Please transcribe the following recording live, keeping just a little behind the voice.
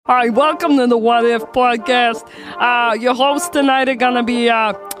Hi, welcome to the What If podcast. Your hosts tonight are gonna be,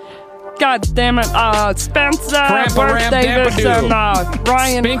 God damn it, Spencer, Bert Davis, and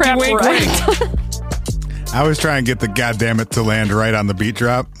Ryan Crapper. I was trying to get the goddamn it to land right on the beat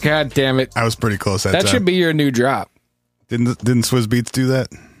drop. God damn it. I was pretty close that time. That should be your new drop. Didn't Swizz Beats do that?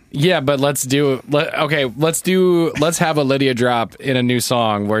 Yeah, but let's have a Lydia drop in a new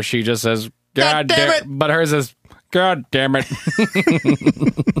song where she just says, God damn it. But hers is, God damn it.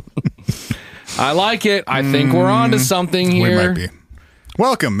 I like it. I think we're on to something here. We might be.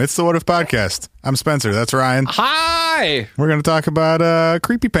 Welcome. It's the What If Podcast. I'm Spencer. That's Ryan. Hi. We're going to talk about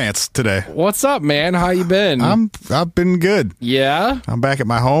creepy pants today. What's up, man? How you been? I've been good. Yeah? I'm back at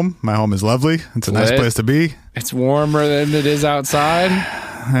my home. My home is lovely. It's a nice place to be. It's warmer than it is outside.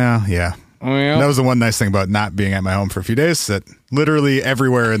 Yeah. Well, that was the one nice thing about not being at my home for a few days, that literally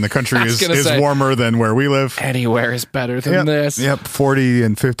everywhere in the country is warmer than where we live. Anywhere is better than this. Yep, 40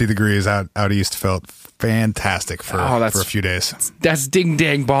 and 50 degrees out east felt fantastic for a few days. That's ding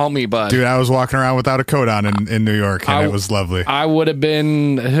dang balmy, bud. Dude, I was walking around without a coat on in New York, and it was lovely. I would have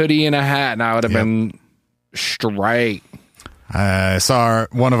been hoodie and a hat, and I would have been straight. I saw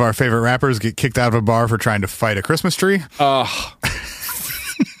one of our favorite rappers get kicked out of a bar for trying to fight a Christmas tree. Oh,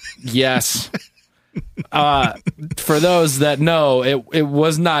 yes. For those that know, it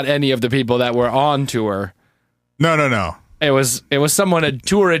was not any of the people that were on tour. No. It was someone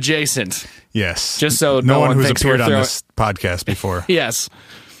tour adjacent. Yes. Just so no one who's thinks appeared on this podcast before. Yes.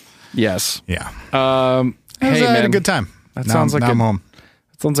 Yeah. I had a good time. I'm home.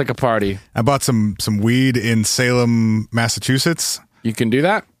 That sounds like a party. I bought some weed in Salem, Massachusetts. You can do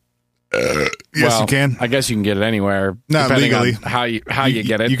that? Yes, you can. I guess you can get it anywhere. Not legally. How you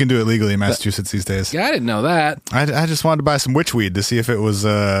get it. You can do it legally in Massachusetts these days. Yeah, I didn't know that. I just wanted to buy some witch weed to see if it was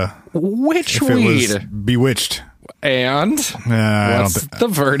witch weed. It was bewitched. And what's the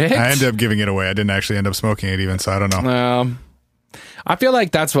verdict? I ended up giving it away. I didn't actually end up smoking it even, so I don't know. I feel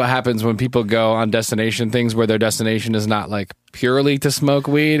like that's what happens when people go on destination things where their destination is not like purely to smoke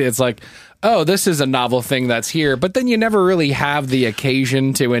weed. It's like, oh, this is a novel thing that's here, but then you never really have the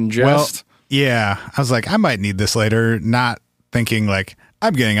occasion to ingest. Well, yeah. I was like, I might need this later, not thinking like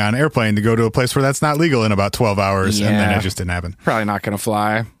I'm getting on an airplane to go to a place where that's not legal in about 12 hours, and then it just didn't happen. Probably not going to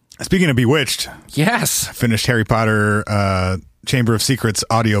fly. Speaking of Bewitched. Yes. I finished Harry Potter Chamber of Secrets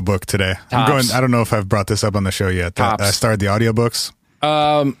audiobook today. Tops. I don't know if I've brought this up on the show yet. I started the audiobooks.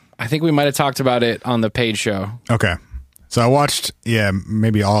 I think we might have talked about it on the paid show. Okay. So I watched,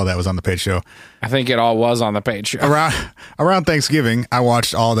 maybe all of that was on the paid show. I think it all was on the paid show. Around Thanksgiving, I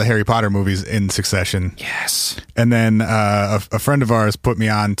watched all the Harry Potter movies in succession. Yes. And then a friend of ours put me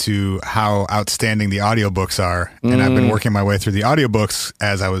on to how outstanding the audiobooks are. And I've been working my way through the audiobooks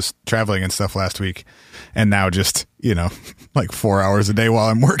as I was traveling and stuff last week. And now just, like 4 hours a day while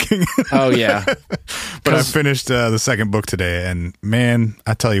I'm working. Oh, yeah. But I finished the second book today. And man,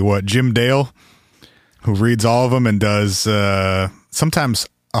 I tell you what, Jim Dale, who reads all of them and does sometimes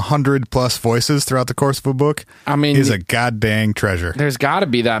 100+ voices throughout the course of a book, is a goddamn treasure. There's got to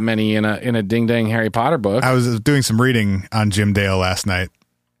be that many in a ding dang Harry Potter book. I was doing some reading on Jim Dale last night.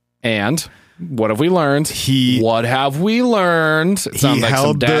 And what have we learned? What have we learned? It sounds like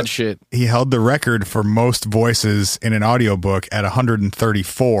some dad shit. He held the record for most voices in an audiobook at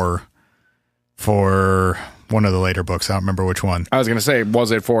 134 for one of the later books. I don't remember which one. I was going to say, was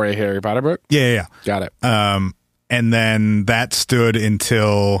it for a Harry Potter book? Yeah. Got it. And then that stood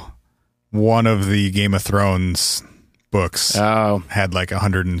until one of the Game of Thrones books had like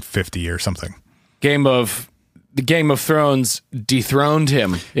 150 or something. The Game of Thrones dethroned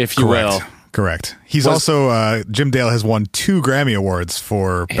him, if you will. Correct. He's also, Jim Dale has won 2 Grammy Awards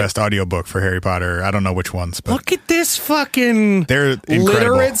for Best Audiobook for Harry Potter. I don't know which ones, but look at this fucking they're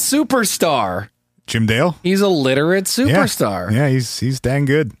literate superstar. Jim Dale? He's a literate superstar. Yeah, he's dang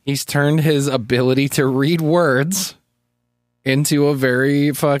good. He's turned his ability to read words into a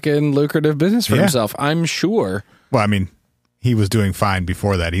very fucking lucrative business for himself, I'm sure. Well, he was doing fine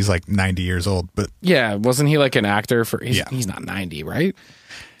before that. He's like 90 years old, but yeah, wasn't he like an actor for? He's not 90, right?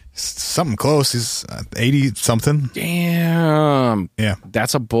 Something close. He's 80 something. Damn. Yeah,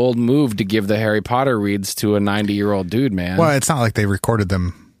 that's a bold move to give the Harry Potter reads to a 90-year-old dude, man. Well, it's not like they recorded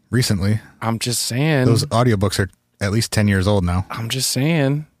them recently. I'm just saying those audiobooks are at least 10 years old now. I'm just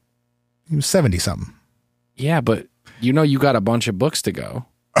saying he was 70 something. Yeah, but you got a bunch of books to go.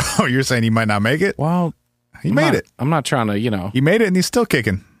 Oh, you're saying he might not make it? Well, he made it. I'm not trying to, He made it and he's still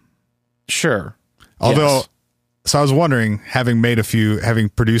kicking. Sure. Although, yes. So I was wondering, having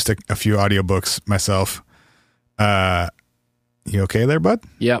produced a few audiobooks myself, you okay there, bud?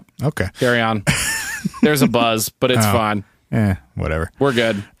 Yep. Okay. Carry on. There's a buzz, but it's fine. Whatever. We're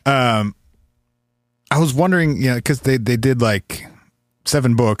good. I was wondering, because they did like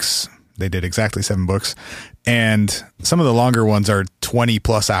 7 books. They did exactly 7 books. And some of the longer ones are 20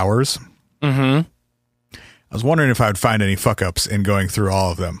 plus hours. Mm-hmm. I was wondering if I would find any fuck ups in going through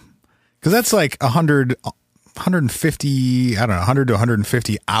all of them. Because that's like 150, I don't know, 100 to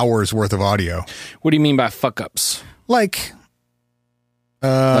 150 hours worth of audio. What do you mean by fuck ups? Like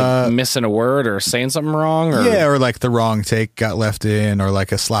missing a word or saying something wrong? Or? Yeah, or like the wrong take got left in, or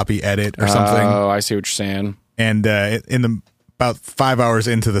like a sloppy edit or something. Oh, I see what you're saying. And in the about 5 hours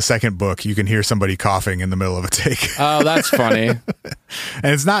into the second book, you can hear somebody coughing in the middle of a take. Oh, that's funny. And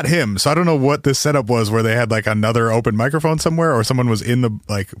it's not him, so I don't know what this setup was, where they had like another open microphone somewhere, or someone was in the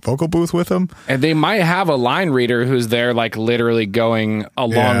like vocal booth with him. And they might have a line reader who's there, like literally going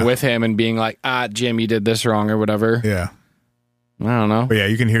along with him and being like, Jim, you did this wrong or whatever. Yeah. I don't know. But yeah,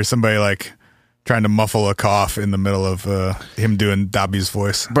 you can hear somebody like trying to muffle a cough in the middle of him doing Dobby's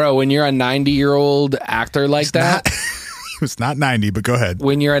voice. Bro, when you're a 90-year-old actor like that... It's not 90, but go ahead.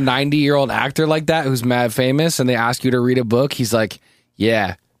 When you're a 90-year-old actor like that who's mad famous and they ask you to read a book, he's like,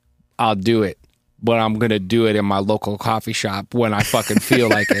 yeah, I'll do it. But I'm going to do it in my local coffee shop when I fucking feel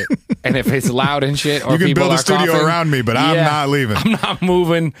like it. And if it's loud and shit, or you can people build a are studio coughing, around me, but I'm not leaving. I'm not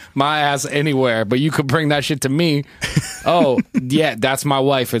moving my ass anywhere, but you could bring that shit to me. Oh, yeah, that's my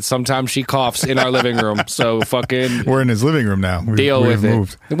wife. And sometimes she coughs in our living room. So fucking... We're in his living room now. Deal with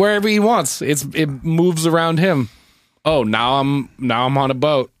moved. it. Wherever he wants. It moves around him. Oh, now I'm on a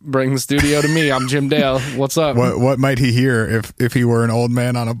boat. Bring the studio to me. I'm Jim Dale. What's up? What might he hear if he were an old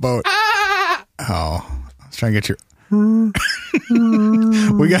man on a boat? Oh, I was trying to get your... We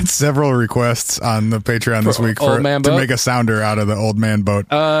got several requests on the Patreon this week to make a sounder out of the old man boat.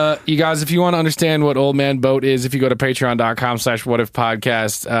 You guys, if you want to understand what old man boat is, if you go to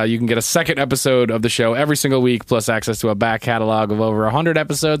patreon.com/whatifpodcast, you can get a second episode of the show every single week, plus access to a back catalog of over 100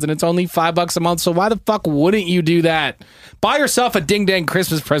 episodes, and it's only $5 a month. So why the fuck wouldn't you do that? Buy yourself a ding dang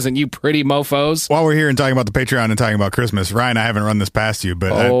Christmas present, you pretty mofos. While we're here and talking about the Patreon and talking about Christmas, Ryan, I haven't run this past you, but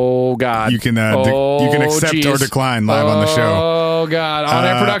God, you can accept or decline live on the show. Oh God, on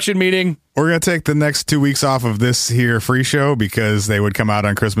our production meeting. We're going to take the next 2 weeks off of this here free show because they would come out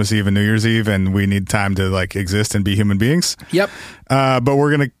on Christmas Eve and New Year's Eve, and we need time to like exist and be human beings. Yep. But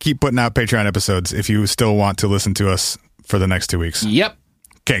we're going to keep putting out Patreon episodes if you still want to listen to us for the next 2 weeks. Yep.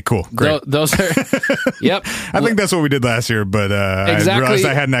 Okay, cool. Great. Those are, yep. I think that's what we did last year, but exactly, I realized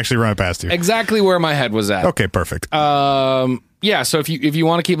I hadn't actually run it past you. Exactly where my head was at. Okay, perfect. Yeah, so if you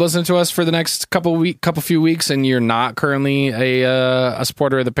want to keep listening to us for the next couple few weeks, and you're not currently a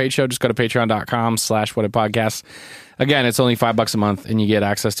supporter of the paid show, just go to patreon.com/whatitpodcast. Again, it's only $5 a month, and you get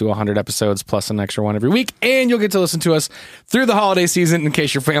access to 100 episodes plus an extra one every week, and you'll get to listen to us through the holiday season in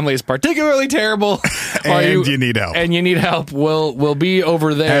case your family is particularly terrible and you need help. And you need help. We'll be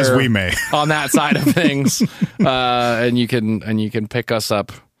over there as we may on that side of things, and you can pick us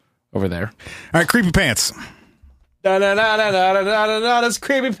up over there. All right, creepy pants. That's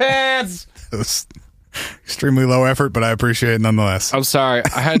creepy pants. It was extremely low effort, but I appreciate it nonetheless. I'm sorry.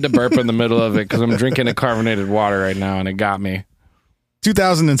 I had to burp in the middle of it because I'm drinking a carbonated water right now, and it got me.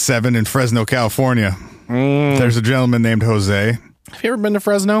 2007 in Fresno, California. There's a gentleman named Jose. Have you ever been to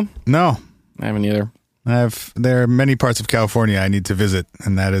Fresno? No. I haven't either. There are many parts of California I need to visit,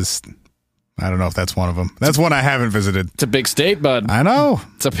 and that is... I don't know if that's one of them. That's one I haven't visited. It's a big state, bud. I know.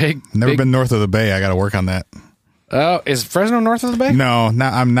 It's a big... Never been north of the Bay. I got to work on that. Oh, is Fresno north of the Bay? No,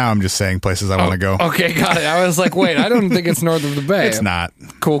 I'm just saying places I want to go. Okay, got it. I was like, wait, I don't think it's north of the Bay. It's not.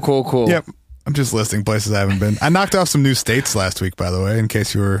 Cool. Yep. I'm just listing places I haven't been. I knocked off some new states last week, by the way, in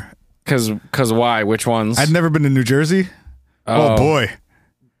case you were... Because why? Which ones? I'd never been to New Jersey. Oh boy.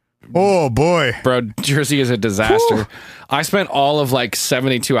 Bro, Jersey is a disaster. Whew. I spent all of like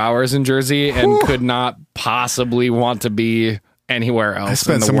 72 hours in Jersey and could not possibly want to be... anywhere else. I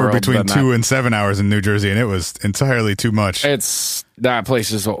spent somewhere between 2 and 7 hours in New Jersey, and it was entirely too much. That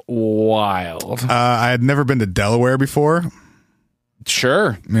place is wild. I had never been to Delaware before.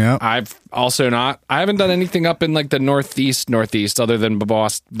 Sure. Yeah. I've also not. I haven't done anything up in like the northeast other than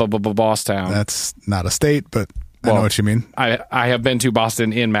Boston. That's not a state, but I know what you mean. I have been to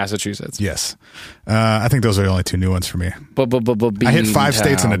Boston in Massachusetts. Yes. I think those are the only 2 new ones for me. I hit 5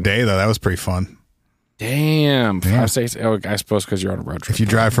 states in a day, though. That was pretty fun. Damn. 5 states. Oh, I suppose because you're on a road trip. If you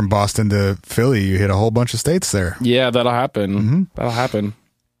drive from Boston to Philly, you hit a whole bunch of states there. Yeah, that'll happen. Mm-hmm. That'll happen.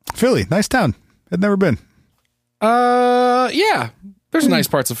 Philly, nice town. I'd never been. Yeah. There's nice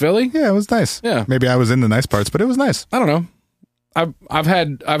parts of Philly. Yeah, it was nice. Yeah. Maybe I was in the nice parts, but it was nice. I don't know. I've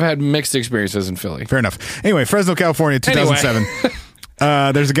had mixed experiences in Philly. Fair enough. Anyway, Fresno, California, 2007.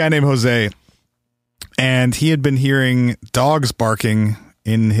 There's a guy named Jose. And he had been hearing dogs barking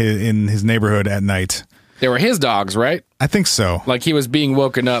in his neighborhood at night. They were his dogs, right? I think so. Like he was being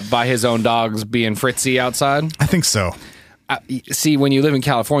woken up by his own dogs being fritzy outside? I think so. See, when you live in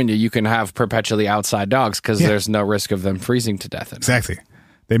California, you can have perpetually outside dogs because there's no risk of them freezing to death. Exactly.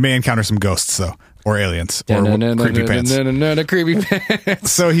 They may encounter some ghosts, though, or aliens, or creepy pants. Creepy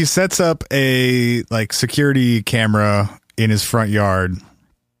pants. So he sets up a security camera in his front yard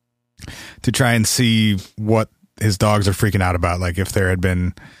to try and see what his dogs are freaking out about, like if there had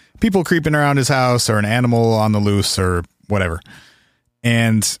been people creeping around his house or an animal on the loose or whatever.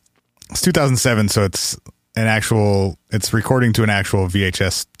 And it's 2007, so it's recording to an actual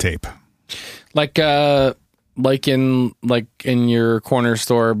VHS tape. Like in your corner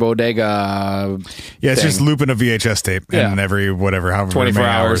store bodega. Yeah, it's just looping a VHS tape and every however 24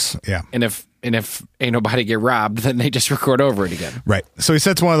 hours. Yeah. And if ain't nobody get robbed, then they just record over it again. Right. So he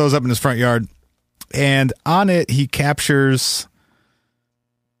sets one of those up in his front yard, and on it he captures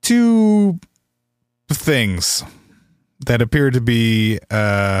two things that appear to be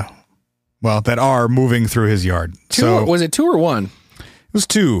that are moving through his yard. So was it two or one? It was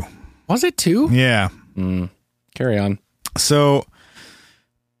two. Was it two? Yeah. Carry on. So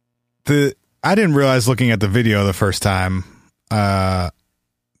I didn't realize looking at the video the first time the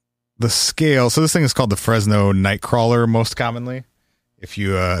scale. So this thing is called the Fresno Nightcrawler most commonly. If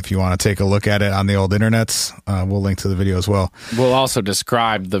you want to take a look at it on the old internets, we'll link to the video as well. We'll also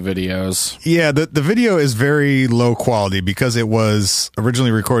describe the videos. Yeah, the video is very low quality because it was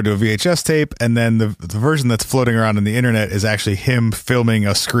originally recorded to a VHS tape, and then the version that's floating around on the internet is actually him filming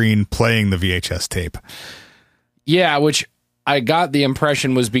a screen playing the VHS tape. Yeah, which I got the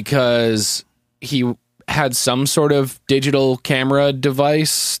impression was because he had some sort of digital camera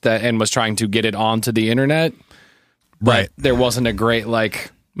device and was trying to get it onto the internet. But there wasn't a great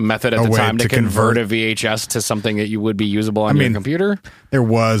method at the time to convert a VHS to something that you would be usable on your computer. There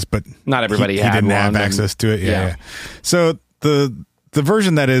was, but not everybody he didn't have access to it. Yeah. So the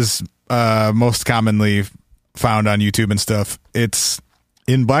version that is most commonly found on YouTube and stuff, it's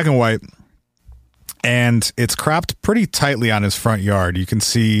in black and white, and it's cropped pretty tightly on his front yard. You can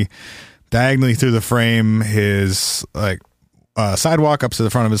see diagonally through the frame his sidewalk up to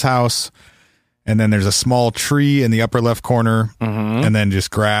the front of his house. And then there's a small tree in the upper left corner, and then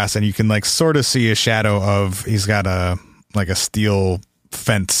just grass, and you can sort of see a shadow of he's got a steel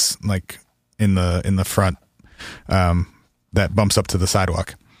fence in the front that bumps up to the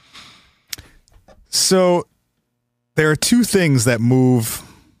sidewalk. So there are two things that move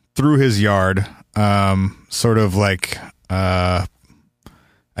through his yard, sort of I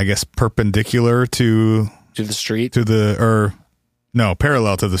guess perpendicular to the street,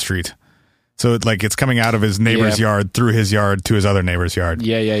 parallel to the street. So it's coming out of his neighbor's yard, through his yard, to his other neighbor's yard.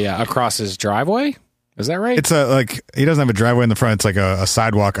 Yeah. Across his driveway? Is that right? It's he doesn't have a driveway in the front. It's a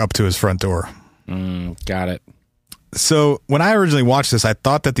sidewalk up to his front door. Got it. So when I originally watched this, I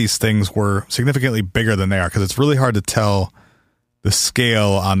thought that these things were significantly bigger than they are, because it's really hard to tell the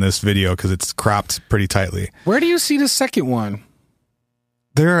scale on this video because it's cropped pretty tightly. Where do you see the second one?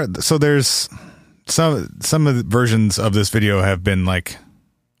 There's some of the versions of this video have been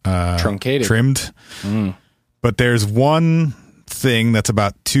truncated, trimmed, but there's one thing that's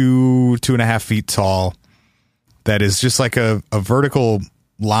about 2.5 feet tall that is just a vertical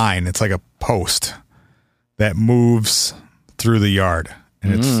line. It's like a post that moves through the yard,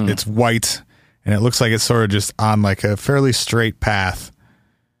 and it's white, and it looks like it's sort of just on a fairly straight path.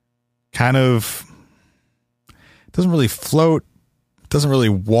 Kind of doesn't really float, doesn't really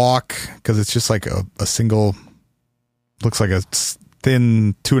walk, because it's just a single, looks like a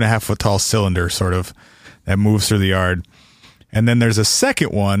thin 2.5 foot tall cylinder sort of that moves through the yard. And then there's a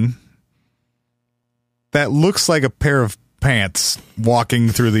second one that looks like a pair of pants walking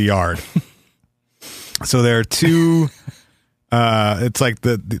through the yard. So there are two it's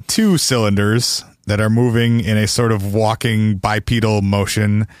the two cylinders that are moving in a sort of walking bipedal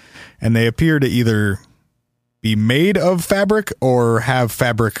motion, and they appear to either be made of fabric or have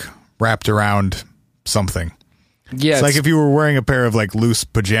fabric wrapped around something. Yeah, it's like if you were wearing a pair of loose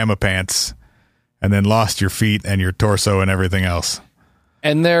pajama pants and then lost your feet and your torso and everything else.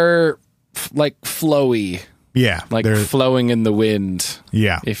 And they're flowy. Yeah. They're flowing in the wind.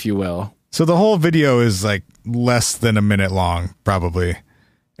 Yeah. If you will. So the whole video is less than a minute long, probably.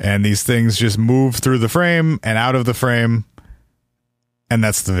 And these things just move through the frame and out of the frame. And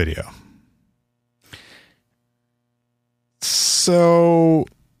that's the video. So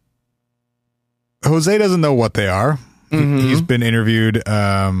Jose doesn't know what they are. He's been interviewed.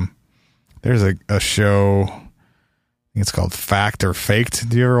 There's a show think it's called Fact or Faked.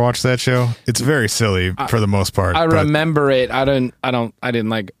 Do you ever watch that show? It's very silly for the most part. I remember it. I didn't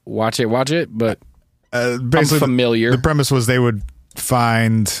like watch it, but basically I'm familiar. The premise was they would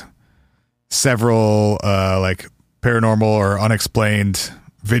find several like paranormal or unexplained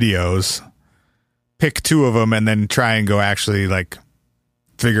videos, pick 2 of them, and then try and go actually like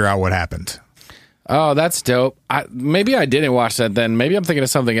figure out what happened. Oh, that's dope. Maybe I didn't watch that then. Maybe I'm thinking of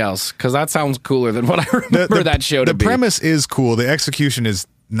something else, because that sounds cooler than what I remember that show to be. The premise is cool. The execution is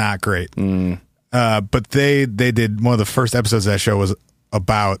not great. But they did one of the first episodes of that show was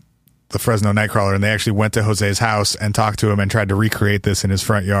about the Fresno Nightcrawler, and they actually went to Jose's house and talked to him and tried to recreate this in his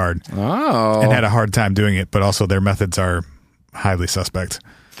front yard. Oh. And had a hard time doing it, but also their methods are highly suspect.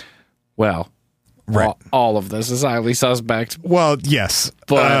 Well, right. All of this is highly suspect. Well, yes.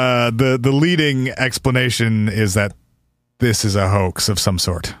 But the leading explanation is that this is a hoax of some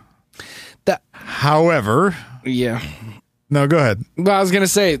sort. However... Yeah. No, go ahead. Well, I was going to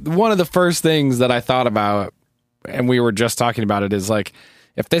say, one of the first things that I thought about, and we were just talking about it, is like,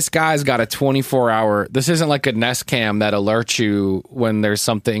 if this guy's got a 24-hour... This isn't like a Nest Cam that alerts you when there's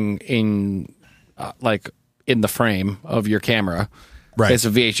something in the frame of your camera. Right. It's a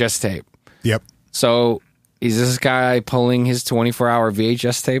VHS tape. Yep. So is this guy pulling his 24-hour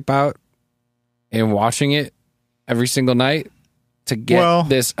VHS tape out and watching it every single night to get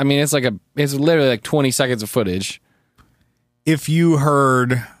this? I mean, it's literally like 20 seconds of footage. If you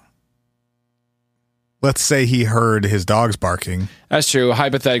heard, let's say he heard his dogs barking. That's true.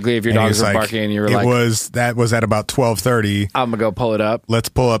 Hypothetically, if your dogs are barking and you were that was at about 12:30. I'm going to go pull it up. Let's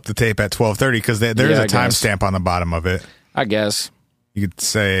pull up the tape at 12:30 because there's a timestamp on the bottom of it. I guess. You could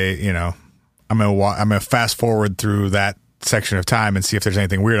say, I'm gonna fast forward through that section of time and see if there's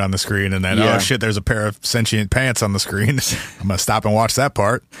anything weird on the screen, and then oh shit, there's a pair of sentient pants on the screen. I'm gonna stop and watch that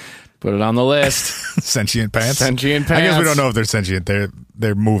part. Put it on the list. Sentient pants. Sentient pants. I guess we don't know if they're sentient.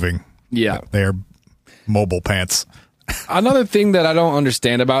 They're moving. Yeah, they're mobile pants. Another thing that I don't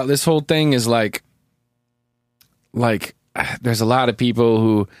understand about this whole thing is like there's a lot of people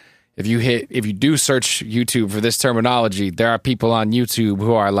who, if you do search YouTube for this terminology, there are people on YouTube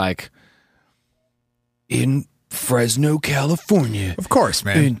who are like, in Fresno, California. Of course,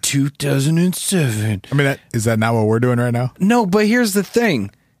 man. In 2007. I mean, is that not what we're doing right now? No, but here's the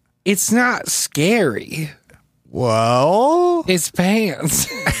thing. It's not scary. Well, it's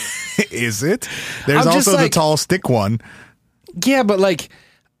pants. Is it? There's also the tall stick one. Yeah, but like,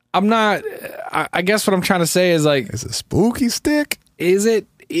 I'm not. I guess what I'm trying to say is like, it's a spooky stick. Is it?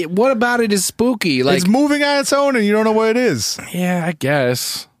 What about it is spooky? Like, it's moving on its own, and you don't know what it is. Yeah, I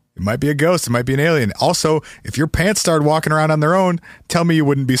guess. It might be a ghost. It might be an alien. Also, if your pants started walking around on their own, tell me you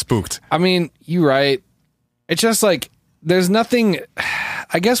wouldn't be spooked. I mean, you're right. It's just like, there's nothing.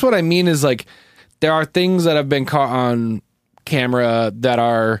 I guess what I mean is like, there are things that have been caught on camera that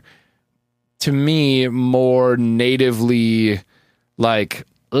are, to me, more natively like,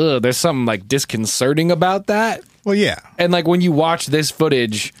 ugh, there's something like disconcerting about that. Well, yeah. And like when you watch this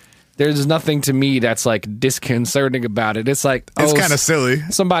footage, there's nothing to me that's like disconcerting about it. It's like, it's kind of silly.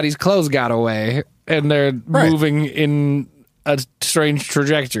 Somebody's clothes got away and they're moving in a strange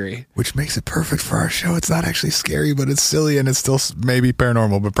trajectory. Which makes it perfect for our show. It's not actually scary, but it's silly and it's still maybe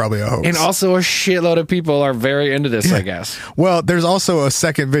paranormal, but probably a hoax. And also a shitload of people are very into this, I guess. Well, there's also a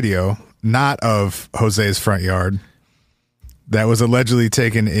second video, not of Jose's front yard, that was allegedly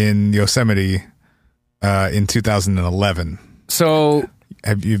taken in Yosemite in 2011. So...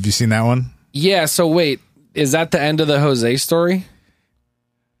 Have you seen that one? Yeah, so wait, is that the end of the Jose story?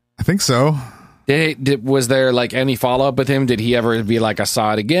 I think so. Was there like any follow-up with him? Did he ever be like, I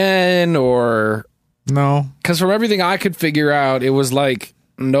saw it again, or... No. Because from everything I could figure out, it was like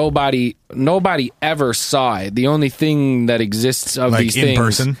nobody ever saw it. The only thing that exists of like these in things...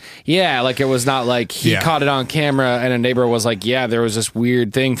 person? Yeah, like it was not like he caught it on camera and a neighbor was like, yeah, there was this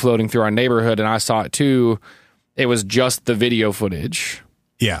weird thing floating through our neighborhood and I saw it too. It was just the video footage.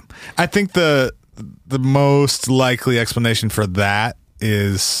 Yeah. I think the most likely explanation for that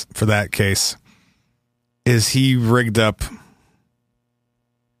is, for that case, is he rigged up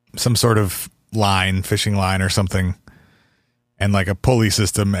some sort of line, fishing line or something, and like a pulley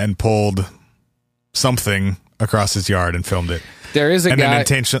system, and pulled something across his yard and filmed it. There is a guy... And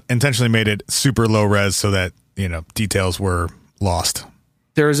then intentionally made it super low res so that, details were lost.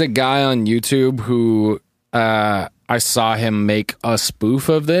 There is a guy on YouTube who... I saw him make a spoof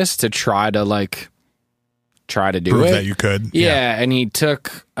of this to try to do Prove it. That you could. Yeah, and he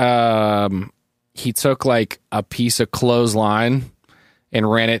took like a piece of clothesline and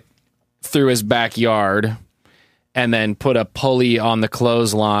ran it through his backyard and then put a pulley on the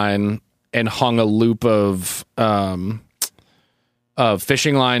clothesline and hung a loop of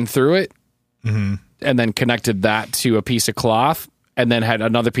fishing line through it, and then connected that to a piece of cloth, and then had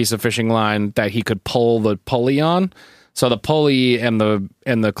another piece of fishing line that he could pull the pulley on. So the pulley and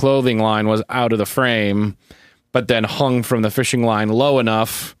the clothing line was out of the frame, but then hung from the fishing line low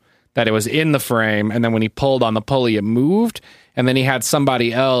enough that it was in the frame. And then when he pulled on the pulley, it moved. And then he had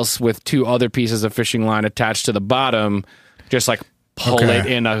somebody else with 2 other pieces of fishing line attached to the bottom, just like pull it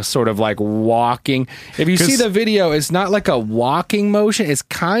in a sort of like walking. If you see the video, it's not like a walking motion. It's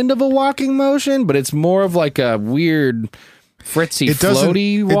kind of a walking motion, but it's more of like a weird fritzy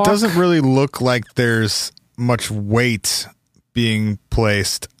floaty walk. It doesn't really look like there's much weight being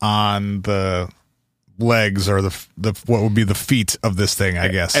placed on the legs or the what would be the feet of this thing, I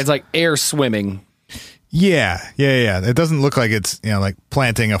guess. It's like air swimming. Yeah. It doesn't look like it's, like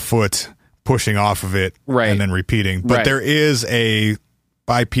planting a foot, pushing off of it, and then repeating. But there is a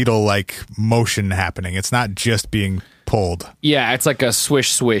bipedal like motion happening. It's not just being pulled. Yeah, it's like a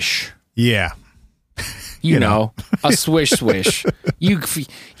swish swish. Yeah. You know, a swish swish. You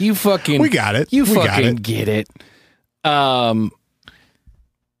fucking We got it. You fucking get it.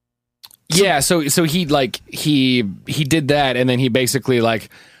 Yeah, so he did that, and then he basically like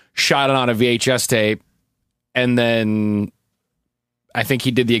shot it on a VHS tape, and then I think he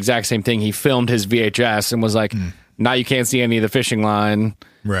did the exact same thing. He filmed his VHS and was like, now you can't see any of the fishing line.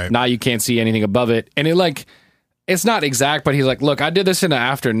 Right. Now you can't see anything above it. And it's not exact, but he's like, look, I did this in the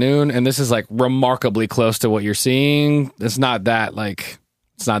afternoon, and this is like remarkably close to what you're seeing. It's not that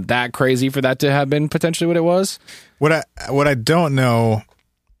crazy for that to have been potentially what it was. What I don't know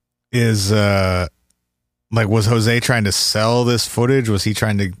is was Jose trying to sell this footage? Was he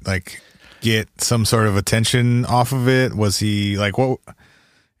trying to like get some sort of attention off of it? Was he like what?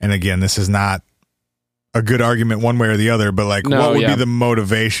 And again, this is not a good argument one way or the other, but like what would be the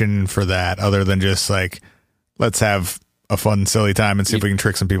motivation for that other than just like, let's have a fun, silly time and see if we can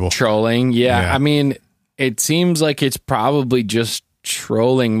trick some people? Trolling. Yeah. I mean, it seems like it's probably just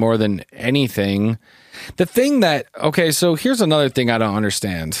trolling more than anything. The thing that, so here's another thing I don't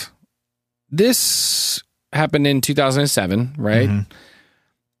understand. This happened in 2007, right? Mm-hmm.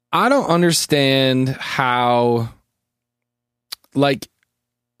 I don't understand how, like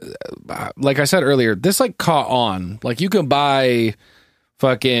I said earlier, this like caught on. Like you can buy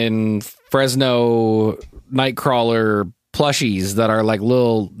fucking Fresno Nightcrawler plushies that are like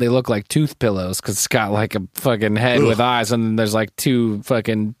they look like tooth pillows because it's got like a fucking head with eyes, and then there's like 2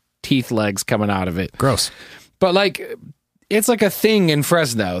 fucking teeth legs coming out of it. Gross. But like, it's like a thing in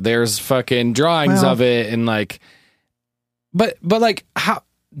Fresno. There's fucking drawings of it, and like, but like, how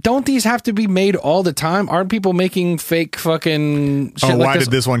don't these have to be made all the time? Aren't people making fake fucking shit? Why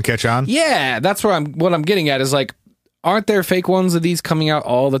did this one catch on? Yeah, that's what I'm getting at is like, aren't there fake ones of these coming out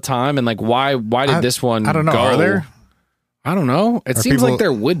all the time? And like, why did this one? I don't know. Go? Are there? I don't know. It seems like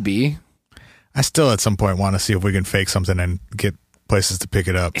there would be. I still at some point want to see if we can fake something and get places to pick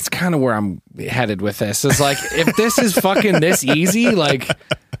it up. It's kind of where I'm headed with this. It's like, if this is fucking this easy, like,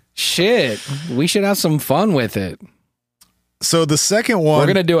 shit, we should have some fun with it. So the second one, we're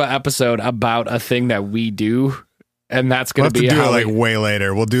gonna do an episode about a thing that we do, and that's gonna be do it like way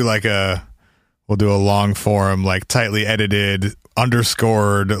later. We'll do a long form, like tightly edited,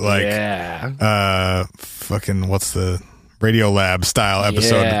 underscored, like fucking what's the Radiolab style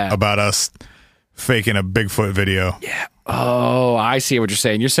episode about us faking a Bigfoot video. Yeah. Oh, I see what you're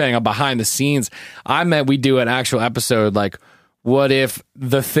saying. You're saying a behind the scenes. I meant we do an actual episode like, what if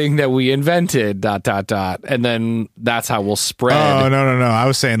the thing that we invented ... and then that's how we'll spread. Oh, no. I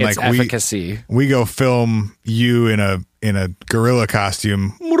was saying like efficacy. We go film you in a gorilla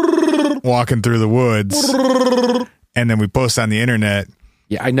costume walking through the woods, and then we post on the internet.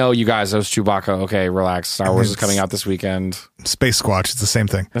 Yeah, I know you guys. That was Chewbacca. Okay, relax. Star Wars is coming out this weekend. Space Squatch. It's the same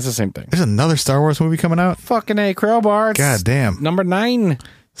thing. That's the same thing. There's another Star Wars movie coming out. Fucking A, Crowbar. God damn. Number 9.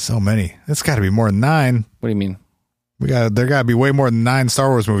 So many. It's got to be more than 9. What do you mean? There got to be way more than 9 Star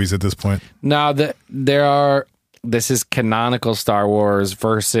Wars movies at this point. No, there are. This is canonical Star Wars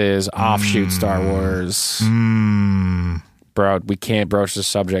versus offshoot Star Wars. Bro, we can't broach the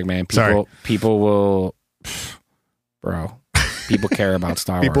subject, man. People will. Bro. People care about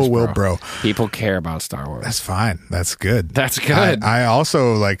Star Wars. People will, bro. People care about Star Wars. That's fine. That's good. That's good. I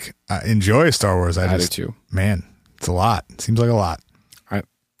also enjoy Star Wars. I do too. Man, it's a lot. It seems like a lot.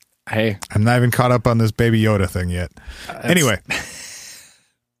 Hey, I'm not even caught up on this Baby Yoda thing yet. Anyway,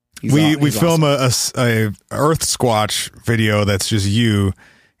 we film a Earth Squatch video that's just you,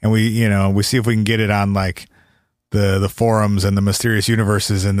 and we see if we can get it on like the forums and the mysterious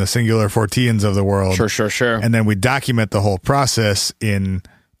universes and the singular Forteans of the world. Sure. And then we document the whole process in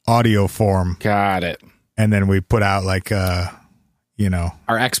audio form. Got it. And then we put out like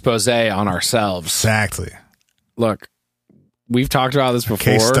our expose on ourselves. Exactly. Look, we've talked about this before.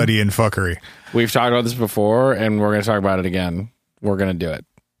 Case study in fuckery. We've talked about this before, and we're going to talk about it again. We're going to do it.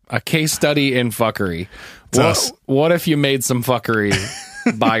 A case study in fuckery. What if you made some fuckery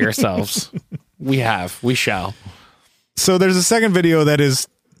by yourselves? We shall. So there's a second video that is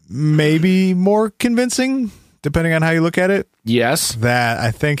maybe more convincing, depending on how you look at it. Yes. That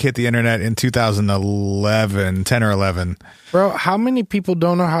I think hit the internet in 2011, 10 or 11. Bro, how many people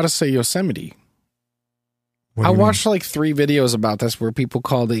don't know how to say Yosemite? I watched like 3 videos about this where people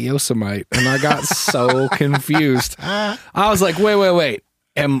called it Yosemite, and I got so confused. I was like, wait.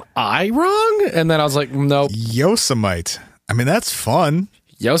 Am I wrong? And then I was like, nope. Yosemite. I mean, that's fun.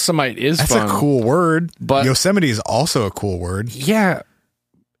 Yosemite is fun. That's a cool word. But Yosemite is also a cool word. Yeah.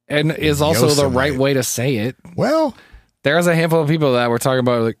 And is also the right way to say it. Well, there's a handful of people that were talking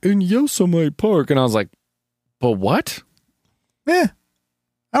about like in Yosemite Park, and I was like, but what? I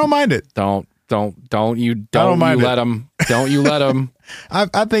don't mind it. Don't you let them. Don't you let them.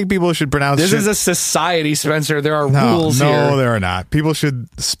 I think people should pronounce this is a society, Spencer. There are rules here. No, there are not. People should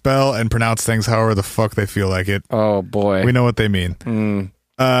spell and pronounce things however the fuck they feel like it. Oh, boy. We know what they mean.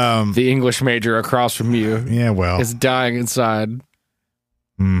 The English major across from you is dying inside.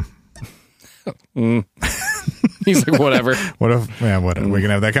 He's like, whatever. Whatever. We can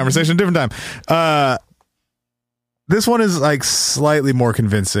have that conversation a different time. This one is like slightly more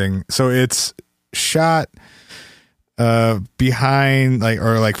convincing. So it's shot behind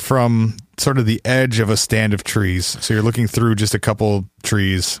from sort of the edge of a stand of trees. So you're looking through just a couple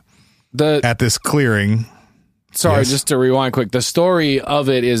trees at this clearing. Sorry, just to rewind quick. The story of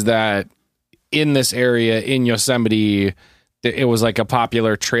it is that in this area in Yosemite, it was like a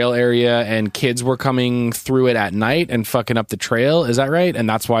popular trail area, and kids were coming through it at night and fucking up the trail. Is that right? And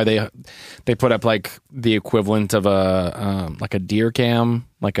that's why they put up like the equivalent of a deer cam,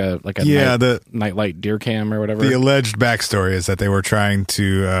 like a nightlight deer cam or whatever. The alleged backstory is that they were trying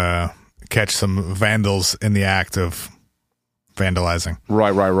to catch some vandals in the act of vandalizing.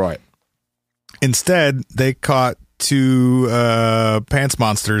 Right. Instead, they caught 2 pants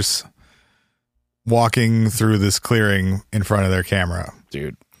monsters walking through this clearing in front of their camera.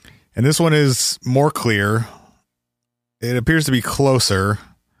 Dude. And this one is more clear. It appears to be closer.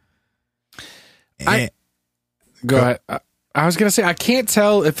 Go ahead. I was going to say, I can't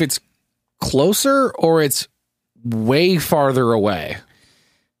tell if it's closer or it's way farther away.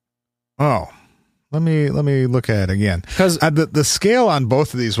 Oh, let me look at it again. Because the scale on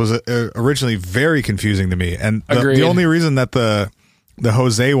both of these was originally very confusing to me. And the only reason that the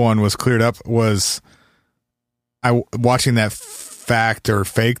Jose one was cleared up was watching that fact or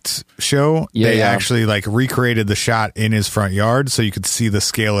faked show. They actually like recreated the shot in his front yard, so you could see the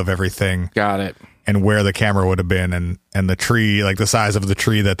scale of everything. Got it. And where the camera would have been, and the tree, like the size of the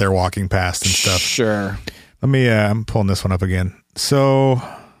tree that they're walking past and stuff. Sure. Let me. I'm pulling this one up again. So,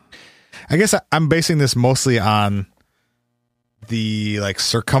 I guess I'm basing this mostly on the like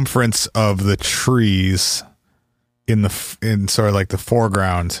circumference of the trees in sort of like the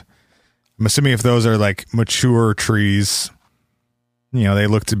foreground. I'm assuming if those are like mature trees, they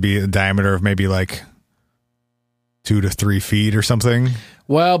look to be a diameter of maybe like 2 to 3 feet or something.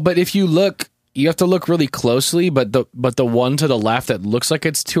 Well, but if you look, you have to look really closely. But the one to the left that looks like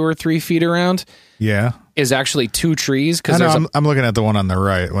it's 2 or 3 feet around, is actually 2 trees. Because I'm looking at the one on the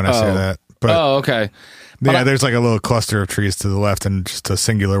right when I say that. But okay. Yeah, there's like a little cluster of trees to the left and just a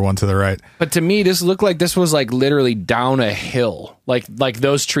singular one to the right. But to me, this looked like this was like literally down a hill. Like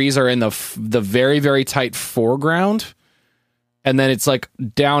those trees are in the very, very tight foreground. And then it's like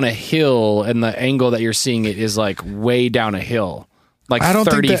down a hill, and the angle that you're seeing it is like way down a hill. Like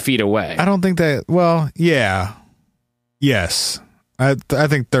 30 feet away. I don't think that, well, yeah. Yes. I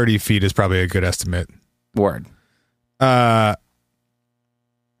think 30 feet is probably a good estimate. Word.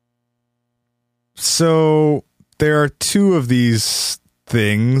 So there are 2 of these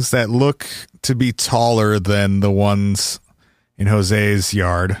things that look to be taller than the ones in Jose's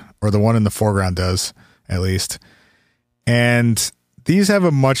yard, or the one in the foreground does, at least. And these have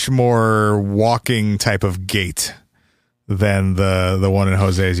a much more walking type of gait than the one in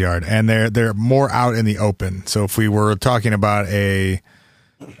Jose's yard, and they're more out in the open. So if we were talking about a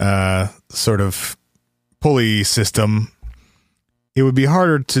sort of pulley system, it would be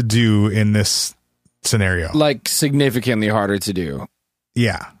harder to do in this scenario. Like significantly harder to do.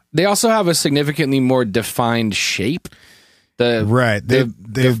 Yeah. They also have a significantly more defined shape. They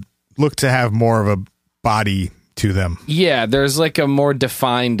look to have more of a body to them. Yeah, there's like a more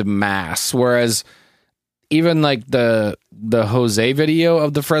defined mass, whereas even like the Jose video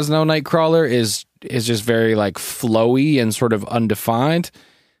of the Fresno Nightcrawler is just very like flowy and sort of undefined.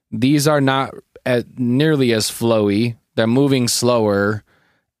 These are not nearly as flowy. They're moving slower,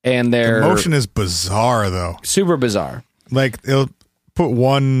 and the motion is bizarre though. Super bizarre. Like it'll put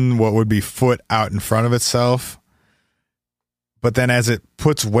one what would be foot out in front of itself, but then as it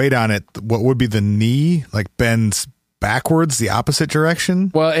puts weight on it, what would be the knee like bends backwards the opposite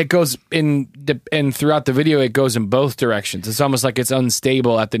direction. Well, it goes and throughout the video it goes in both directions. It's almost like it's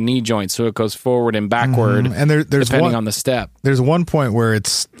unstable at the knee joint, so it goes forward and backward. And there's depending on the step. There's one point where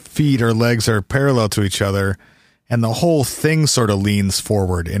its feet or legs are parallel to each other, and the whole thing sort of leans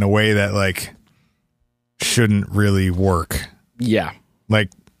forward in a way that like shouldn't really work. Yeah, like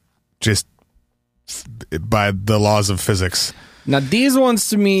just by the laws of physics. Now these ones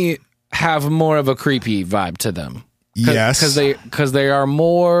to me have more of a creepy vibe to them. Yes, because they are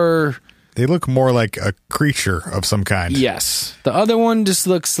more. They look more like a creature of some kind. Yes, the other one just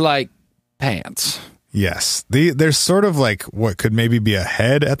looks like pants. Yes, there's sort of like what could maybe be a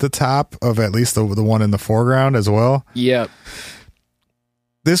head at the top of at least the one in the foreground as well. Yep.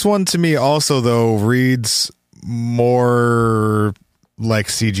 This one to me also though reads more like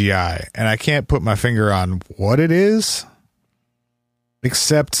CGI, and I can't put my finger on what it is.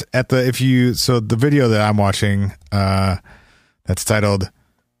 Except at the video that I'm watching, that's titled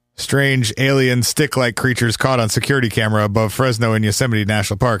 "Strange Alien Stick-like Creatures Caught on Security Camera Above Fresno in Yosemite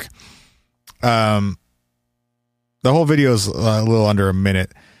National Park." The whole video is a little under a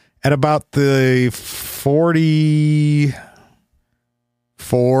minute. At about the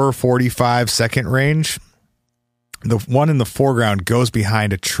 45 second range, the one in the foreground goes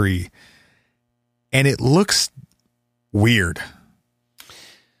behind a tree, and it looks weird.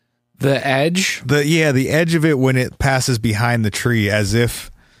 The edge? The edge of it when it passes behind the tree, as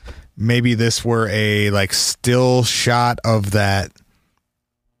if maybe this were a like still shot of that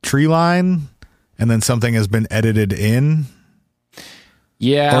tree line and then something has been edited in.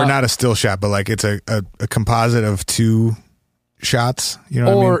 Yeah. Or not a still shot, but like it's a composite of two shots. You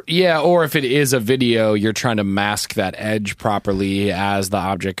know what I mean? Yeah, or if it is a video, you're trying to mask that edge properly as the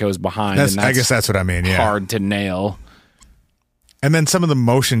object goes behind. I guess that's what I mean, yeah. Hard to nail. And then some of the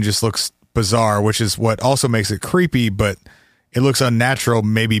motion just looks bizarre, which is what also makes it creepy, but it looks unnatural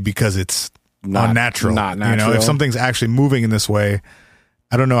maybe because it's unnatural. Not natural. You know, if something's actually moving in this way,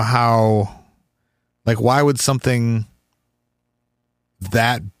 I don't know how, like, why would something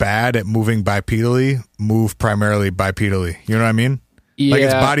that bad at moving bipedally move primarily bipedally? You know what I mean? Yeah. Like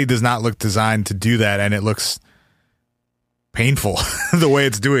its body does not look designed to do that, and it looks painful the way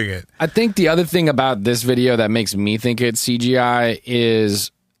it's doing it. I think the other thing about this video that makes me think it's CGI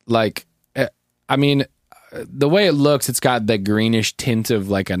is like, I mean, the way it looks, it's got the greenish tint of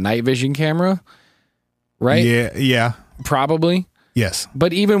like a night vision camera, right? Yeah. Probably. Yes.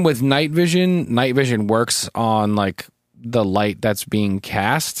 But even with night vision works on like the light that's being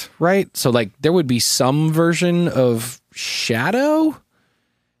cast, right? So like there would be some version of shadow,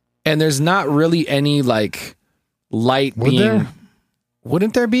 and there's not really any like light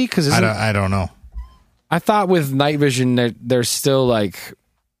wouldn't there be? Because I don't know. I thought with night vision there's still like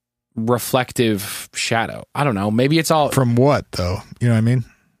reflective shadow. I don't know. Maybe it's all from what though? You know what I mean?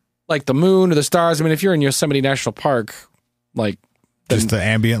 Like the moon or the stars. I mean, if you're in Yosemite National Park, like just the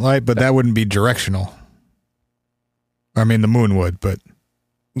ambient light, but that wouldn't be directional. I mean, the moon would, but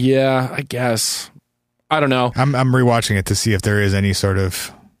yeah, I guess. I don't know. I'm rewatching it to see if there is any sort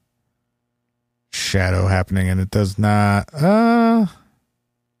of shadow happening, and it does not.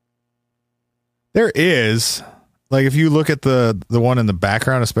 There is, like, if you look at the one in the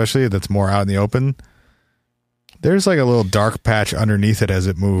background, especially that's more out in the open, there's like a little dark patch underneath it as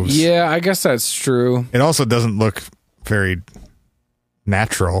it moves. Yeah, I guess that's true. It also doesn't look very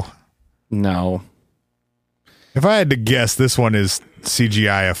natural. No. If I had to guess, this one is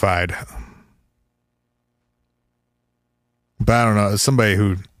CGI-ified. But I don't know. Somebody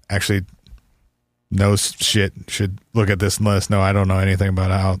who actually knows shit should look at this and let us know. I don't know anything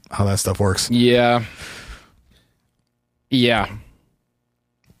about how that stuff works. Yeah.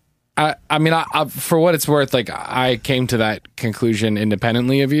 I mean, for what it's worth, like I came to that conclusion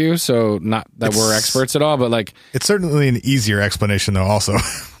independently of you, so not that we're experts at all, but like it's certainly an easier explanation though. Also,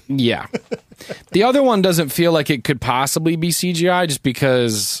 yeah. The other one doesn't feel like it could possibly be CGI just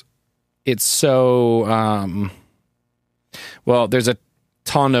because it's so. Well, there's a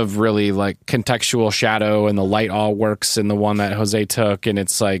ton of really like contextual shadow, and the light all works in the one that Jose took, and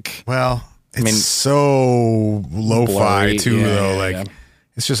it's like, well, it's so lo-fi blurry, too, though. Like,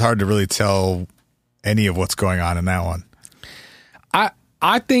 it's just hard to really tell any of what's going on in that one.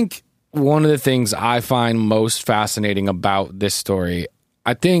 I think one of the things I find most fascinating about this story,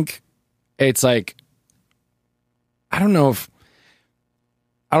 I think it's like, I don't know if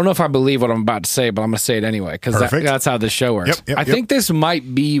I believe what I'm about to say, but I'm going to say it anyway, because that's how this show works. I think this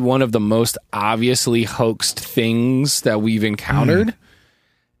might be one of the most obviously hoaxed things that we've encountered.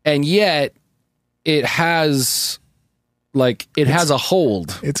 And yet it has has a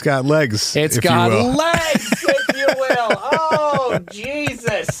hold. It's got legs. It's got legs, if you will. Oh,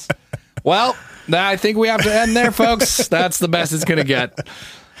 Jesus. Well, I think we have to end there, folks. That's the best it's going to get.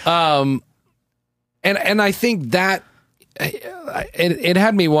 And I think that it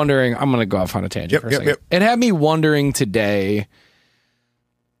had me wondering. I'm going to go off on a tangent for a second. It had me wondering today,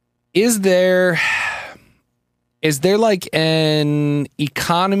 is there like an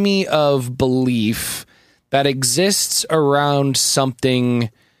economy of belief that exists around something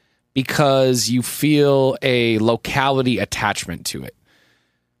because you feel a locality attachment to it?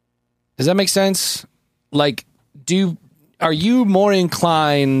 Does that make sense? Like, are you more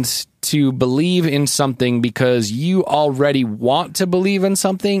inclined to believe in something because you already want to believe in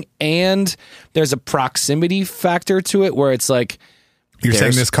something, and there's a proximity factor to it where it's like, you're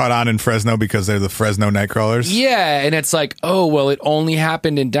saying this caught on in Fresno because they're the Fresno Nightcrawlers? Yeah, and it's like, oh, well, it only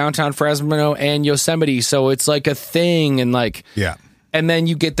happened in downtown Fresno and Yosemite, so it's like a thing, and like, yeah. And then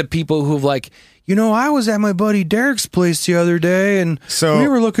you get the people who've like, I was at my buddy Derek's place the other day, and we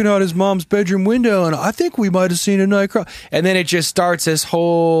were looking out his mom's bedroom window, and I think we might have seen a Nightcrawler. And then it just starts this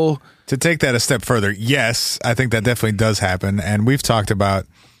whole... To take that a step further, yes, I think that definitely does happen, and we've talked about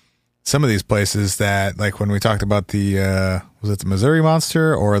some of these places that, like when we talked about the, was it the Missouri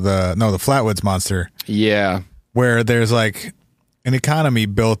Monster or the Flatwoods Monster? Yeah. Where there's like an economy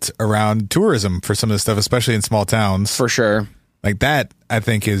built around tourism for some of this stuff, especially in small towns. For sure. Like that, I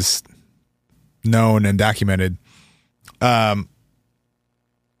think, is known and documented.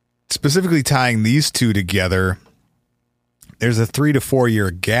 Specifically tying these two together, there's a 3 to 4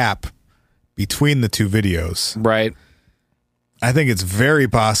 year gap between the two videos. Right. I think it's very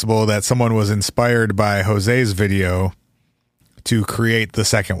possible that someone was inspired by Jose's video to create the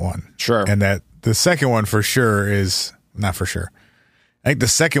second one. Sure. And that the second one for sure is, not for sure, I think the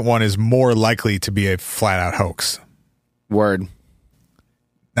second one is more likely to be a flat out hoax. Word.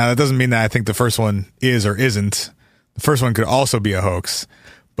 Now, that doesn't mean that I think the first one is or isn't. The first one could also be a hoax.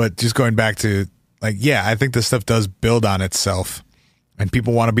 But just going back to, like, yeah, I think this stuff does build on itself. And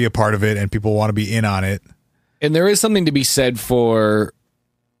people want to be a part of it, and people want to be in on it. And there is something to be said for,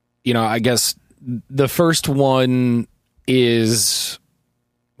 I guess the first one is,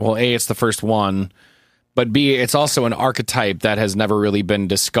 well, A, it's the first one, but B, it's also an archetype that has never really been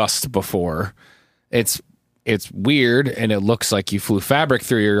discussed before. It's weird, and it looks like you flew fabric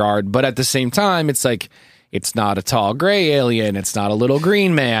through your yard, but at the same time, it's like, it's not a tall gray alien, it's not a little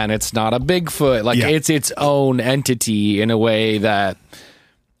green man, it's not a Bigfoot. Like, It's its own entity in a way that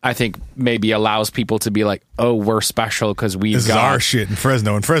I think maybe allows people to be like, oh, we're special because this is our shit in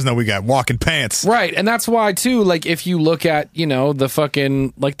Fresno. In Fresno, we got walking pants. Right. And that's why, too, like, if you look at, the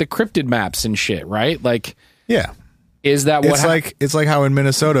fucking, like, the cryptid maps and shit, right? Like, yeah. Is that what it's like how in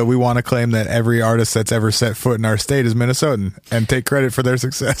Minnesota we want to claim that every artist that's ever set foot in our state is Minnesotan and take credit for their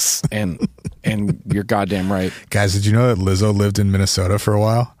success. And you're goddamn right. Guys, did you know that Lizzo lived in Minnesota for a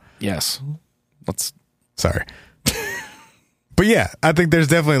while? Yes. Sorry. But yeah, I think there's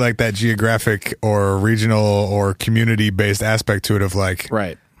definitely like that geographic or regional or community based aspect to it of like,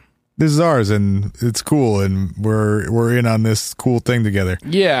 right, this is ours and it's cool and we're in on this cool thing together.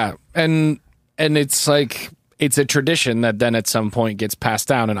 Yeah. And it's like, it's a tradition that then at some point gets passed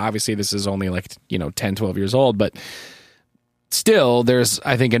down. And obviously this is only like, 10, 12 years old, but still there's,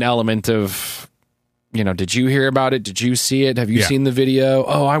 I think, an element of, did you hear about it? Did you see it? Have you seen the video?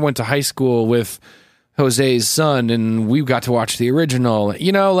 Oh, I went to high school with Jose's son and we got to watch the original,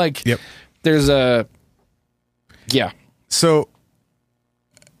 there's a, So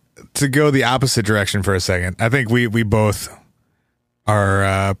to go the opposite direction for a second, I think we both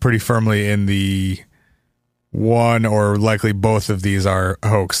are pretty firmly in the one or likely both of these are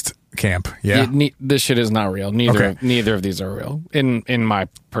hoaxed camp. Yeah. This shit is not real. Neither of these are real in my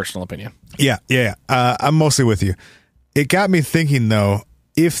personal opinion. Yeah. I'm mostly with you. It got me thinking though,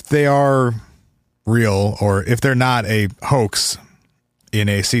 if they are real or if they're not a hoax in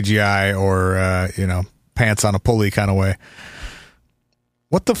a CGI or, pants on a pulley kind of way,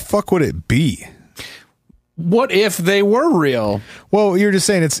 what the fuck would it be? What if they were real? Well, you're just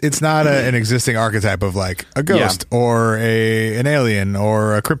saying it's not an existing archetype of like a ghost or an alien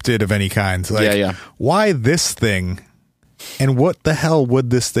or a cryptid of any kind. Like, why this thing? And what the hell would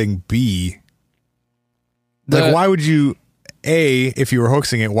this thing be? Like, why would you A, if you were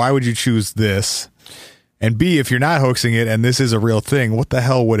hoaxing it, why would you choose this? And B, if you're not hoaxing it and this is a real thing, what the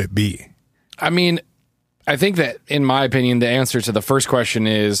hell would it be? I mean, I think that, in my opinion, the answer to the first question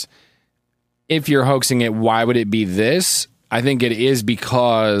is, if you're hoaxing it, why would it be this? I think it is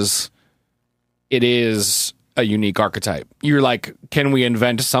because it is a unique archetype. You're like, can we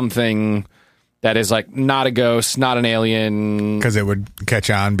invent something that is like not a ghost, not an alien? Because it would catch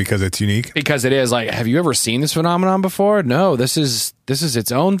on because it's unique? Because it is. Like, have you ever seen this phenomenon before? No, this is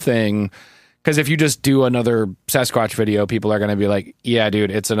its own thing. Because if you just do another Sasquatch video, people are going to be like, yeah, dude,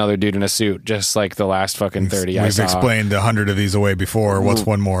 it's another dude in a suit, just like the last fucking 30 I saw. We've explained 100 of these away before. What's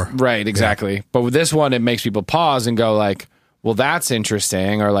one more? Right, exactly. Yeah. But with this one, it makes people pause and go like, well, that's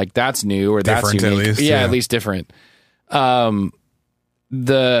interesting, or like, that's new, or different, that's unique. At least, yeah, at least different. The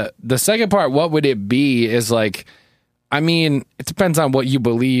second part, what would it be, is like, I mean, it depends on what you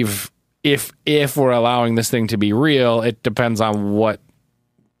believe. If we're allowing this thing to be real, it depends on what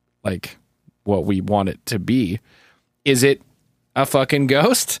we want it to be. Is it a fucking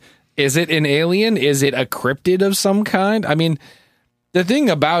ghost? Is it an alien? Is it a cryptid of some kind? I mean, the thing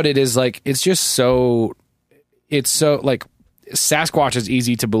about it is like, it's so like, Sasquatch is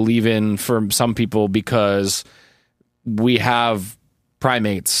easy to believe in for some people because we have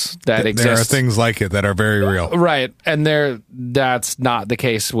primates that exist. There are things like it that are very real. Right. And that's not the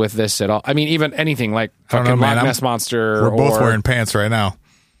case with this at all. I mean, even anything like fucking Loch Ness Monster. We're both wearing pants right now.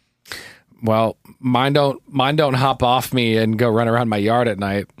 Well, mine don't hop off me and go run around my yard at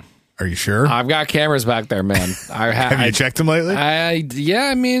night. Are you sure? I've got cameras back there, man. Have you checked them lately? Yeah,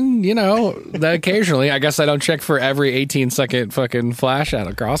 I mean, occasionally. I guess I don't check for every 18-second fucking flash out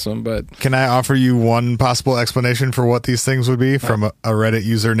across them, but... Can I offer you one possible explanation for what these things would be from a Reddit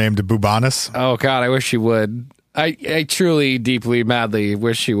user named Bubanus? Oh, God, I wish you would. I truly, deeply, madly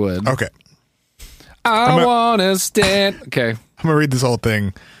wish you would. Okay. I want to stand... Okay. I'm going to read this whole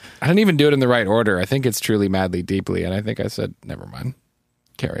thing. I didn't even do it in the right order. I think it's truly, madly, deeply, and I think I said, never mind.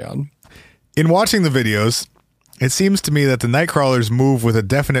 Carry on. In watching the videos, it seems to me that the Nightcrawlers move with a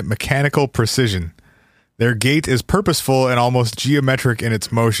definite mechanical precision. Their gait is purposeful and almost geometric in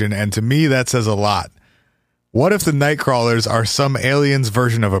its motion, and to me that says a lot. What if the Nightcrawlers are some alien's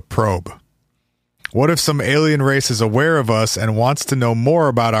version of a probe? What if some alien race is aware of us and wants to know more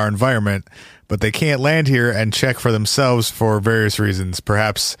about our environment, but they can't land here and check for themselves for various reasons,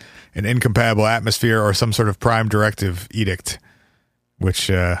 perhaps an incompatible atmosphere or some sort of prime directive edict?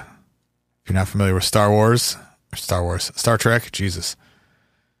 Which, if you're not familiar with Star Trek, Jesus.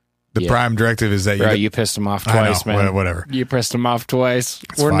 The prime directive is that you pissed them off twice, man. Whatever. You pissed them off twice.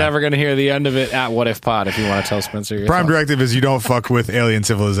 We're never going to hear the end of it at What If Pod if you want to tell Spencer your Prime directive is you don't fuck with alien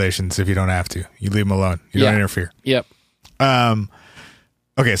civilizations if you don't have to. You leave them alone. You don't interfere. Yep.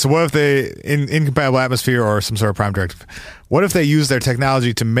 Okay, so what if they, in incompatible atmosphere or some sort of prime directive, what if they use their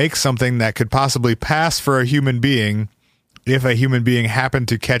technology to make something that could possibly pass for a human being if a human being happened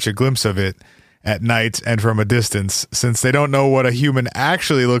to catch a glimpse of it at night and from a distance? Since they don't know what a human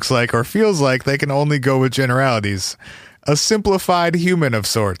actually looks like or feels like, they can only go with generalities. A simplified human of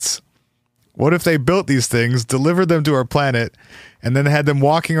sorts. What if they built these things, delivered them to our planet, and then had them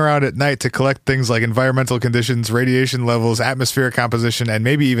walking around at night to collect things like environmental conditions, radiation levels, atmospheric composition, and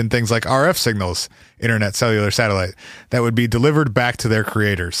maybe even things like RF signals, internet, cellular, satellite, that would be delivered back to their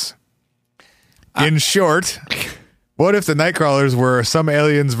creators? In short... What if the Nightcrawlers were some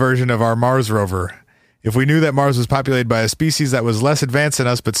alien's version of our Mars rover? If we knew that Mars was populated by a species that was less advanced than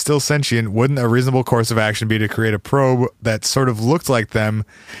us but still sentient, wouldn't a reasonable course of action be to create a probe that sort of looked like them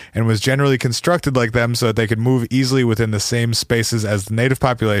and was generally constructed like them so that they could move easily within the same spaces as the native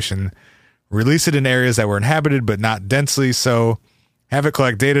population, release it in areas that were inhabited but not densely so, have it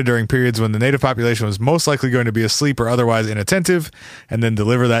collect data during periods when the native population was most likely going to be asleep or otherwise inattentive, and then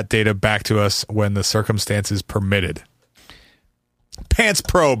deliver that data back to us when the circumstances permitted? Pants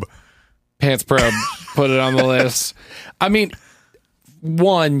probe. Put it on the list. I mean,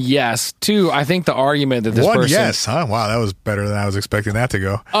 one, yes. Two, I think the argument that this person... yes, huh? Wow, that was better than I was expecting that to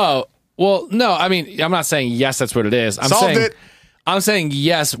go. Oh, well, no, I mean, I'm not saying yes, that's what it is. I'm saying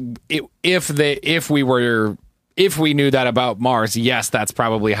yes, if we knew that about Mars, yes, that's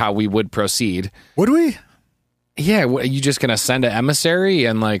probably how we would proceed. Would we? Yeah, you just gonna send an emissary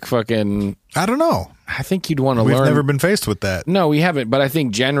and like fucking... I don't know. I think you'd want to learn. We've never been faced with that. No, we haven't. But I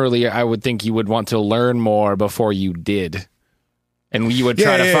think generally, I would think you would want to learn more before you did, and you would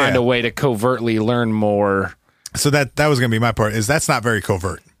try to find a way to covertly learn more. So that was going to be my part. Is that's not very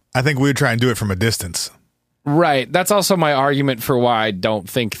covert. I think we would try and do it from a distance. Right. That's also my argument for why I don't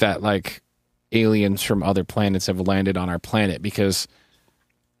think that like aliens from other planets have landed on our planet, because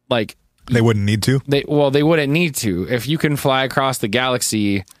like They wouldn't need to? They wouldn't need to. If you can fly across the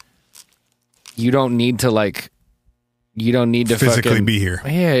galaxy, you don't need to physically be here.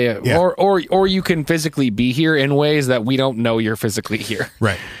 Yeah. Or you can physically be here in ways that we don't know you're physically here.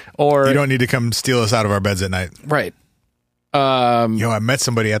 Right. Or you don't need to come steal us out of our beds at night. Right. I met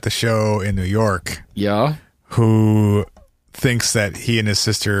somebody at the show in New York. Yeah. Who thinks that he and his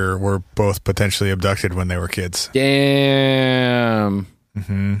sister were both potentially abducted when they were kids. Damn.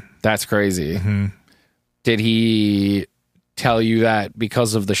 Mm-hmm. That's crazy. Mm-hmm. Did he tell you that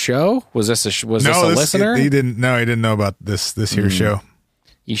because of the show? Was this a listener? He didn't know about this here show.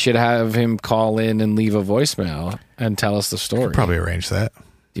 You should have him call in and leave a voicemail and tell us the story. Could probably arrange that.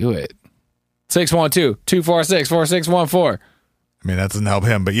 Do it. 612-246-4614. I mean, that doesn't help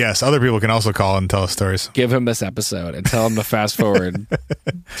him, but yes, other people can also call and tell us stories. Give him this episode and tell him to fast forward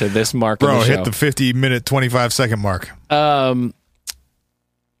to this mark. Bro, of the show. hit the 50-minute, 25-second mark. I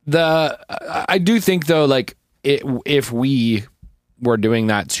do think though, like if we were doing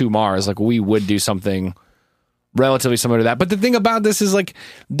that to Mars, like we would do something relatively similar to that. But the thing about this is like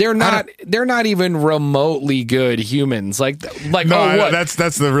they're not even remotely good humans. Like no, that's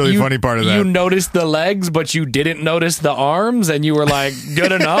the really funny part of that. You noticed the legs, but you didn't notice the arms, and you were like,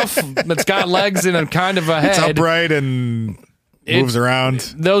 good enough. It's got legs and a kind of a head. It's upright and moves around.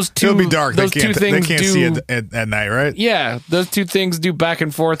 Those two, it'll be dark. Those they can't see it at night, right? Yeah, those two things do back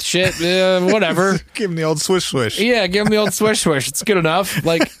and forth shit. Whatever. Give him the old swish swish. Yeah, give him the old swish swish. It's good enough.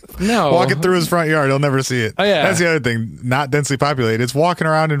 Like, no. Walking through his front yard, he'll never see it. Oh, yeah. That's the other thing. Not densely populated. It's walking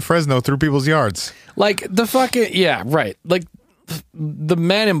around in Fresno through people's yards. Like the fucking, yeah, right. Like the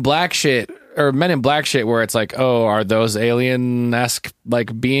Men in Black shit, where it's like, oh, are those alien-esque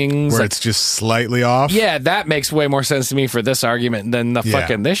like beings? Where like, it's just slightly off? Yeah, that makes way more sense to me for this argument than the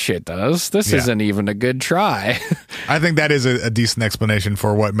fucking this shit does. This isn't even a good try. I think that is a decent explanation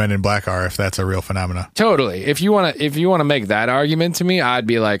for what Men in Black are, if that's a real phenomena. Totally. If you want to make that argument to me, I'd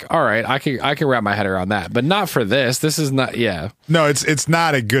be like, all right, I can wrap my head around that, but not for this. This is not. Yeah. No, it's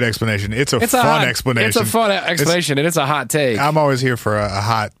not a good explanation. It's a fun explanation. It's a fun explanation, and it's a hot take. I'm always here for a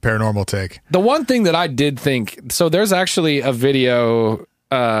hot paranormal take. The one thing that I did think, so there's actually a video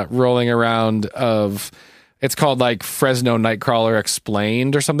rolling around of, it's called like Fresno Nightcrawler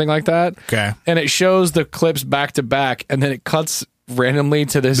Explained or something like that. Okay. And it shows the clips back to back, and then it cuts randomly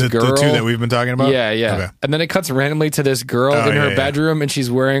to this girl. The two that we've been talking about? Yeah. Okay. And then it cuts randomly to this girl in her bedroom, and she's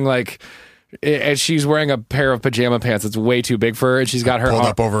wearing like... And she's wearing a pair of pajama pants that's way too big for her, and she's got her pulled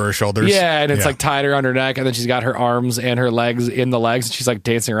up over her shoulders. Yeah, and it's like tied around her neck, and then she's got her arms and her legs in the legs, and she's like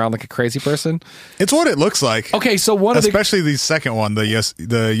dancing around like a crazy person. It's what it looks like. Okay, so especially the second one,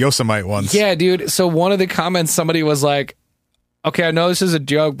 the Yosemite ones. Yeah, dude. So one of the comments, somebody was like, "Okay, I know this is a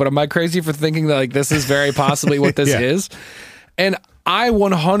joke, but am I crazy for thinking that like this is very possibly what this is?" And I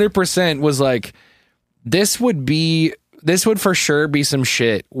 100% was like, this would for sure be some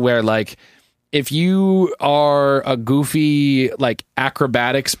shit where like, if you are a goofy like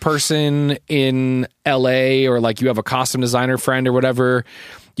acrobatics person in LA, or like you have a costume designer friend or whatever,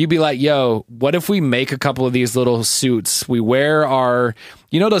 you'd be like, yo, what if we make a couple of these little suits? We wear our,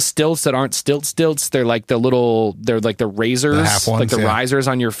 those stilts that aren't stilts. They're like they're like the razors, the half ones, like the risers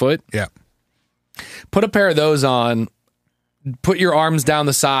on your foot. Yeah. Put a pair of those on. Put your arms down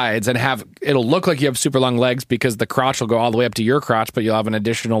the sides and it'll look like you have super long legs because the crotch will go all the way up to your crotch, but you'll have an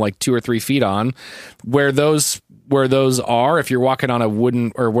additional like 2 or 3 feet on where those are. If you're walking on a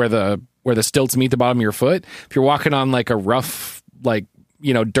wooden, or where the stilts meet the bottom of your foot, if you're walking on like a rough, like,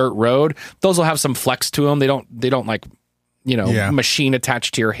 dirt road, those will have some flex to them. They don't like, machine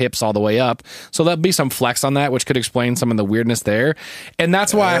attached to your hips all the way up. So there'll be some flex on that, which could explain some of the weirdness there. And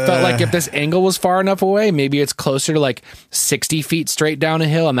that's why I felt like if this angle was far enough away, maybe it's closer to like 60 feet straight down a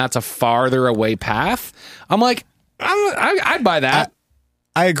hill, and that's a farther away path. I'm like, I'd buy that.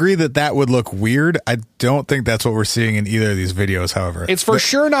 I agree that would look weird. I don't think that's what we're seeing in either of these videos, however. It's for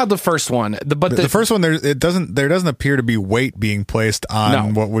sure not the first one. But the first one, there doesn't appear to be weight being placed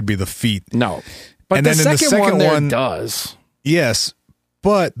on what would be the feet. No. But and the second one does. Yes,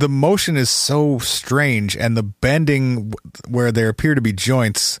 but the motion is so strange, and the bending where there appear to be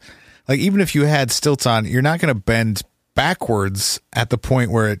joints, like even if you had stilts on, you're not going to bend backwards at the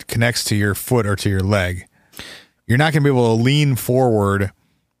point where it connects to your foot or to your leg. You're not going to be able to lean forward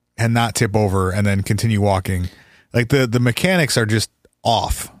and not tip over and then continue walking. Like the mechanics are just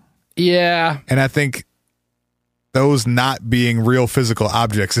off. Yeah. And I think those not being real physical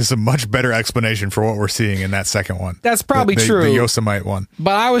objects is a much better explanation for what we're seeing in that second one. That's probably true. The Yosemite one.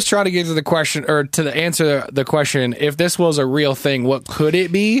 But I was trying to get to the question, or to answer the question, if this was a real thing, what could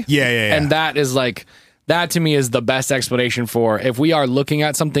it be? Yeah. And that is like, That to me is the best explanation for if we are looking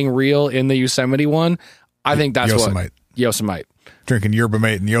at something real in the Yosemite one. I think that's Yosemite. what Yosemite. Drinking yerba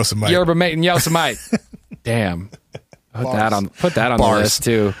mate and Yosemite. Yerba mate and Yosemite. Damn. Put that on the list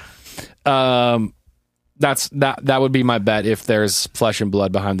too. That would be my bet if there's flesh and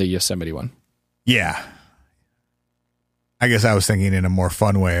blood behind the Yosemite one. Yeah. I guess I was thinking in a more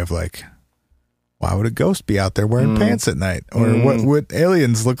fun way of like, why would a ghost be out there wearing pants at night? Or what would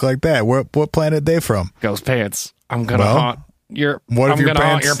aliens look like that? What planet they from? Ghost pants. I'm gonna haunt your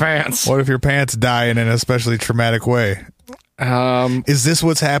pants. What if your pants die in an especially traumatic way? Is this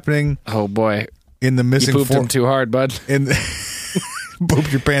what's happening? Oh boy. In the missing, you pooped them too hard, bud.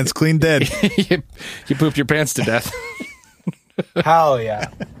 Pooped your pants clean dead. you pooped your pants to death. Hell yeah.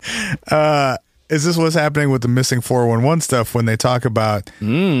 Is this what's happening with the missing 411 stuff when they talk about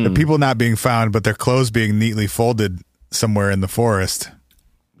the people not being found, but their clothes being neatly folded somewhere in the forest?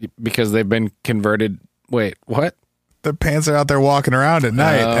 Because they've been converted. Wait, what? The pants are out there walking around at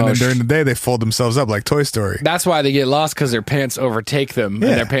night, and then during the day they fold themselves up like Toy Story. That's why they get lost, because their pants overtake them, and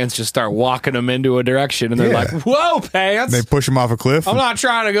their pants just start walking them into a direction, and they're like, whoa, pants! They push them off a cliff. I'm not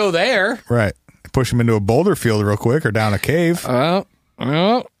trying to go there. Right. Push them into a boulder field real quick or down a cave.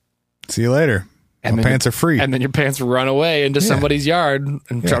 See you later. And my pants are free. And then your pants run away into somebody's yard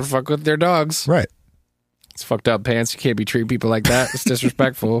and try to fuck with their dogs. Right. It's fucked up, pants. You can't be treating people like that. It's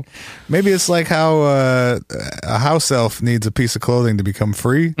disrespectful. Maybe it's like how a house elf needs a piece of clothing to become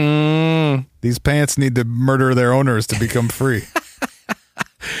free. These pants need to murder their owners to become free.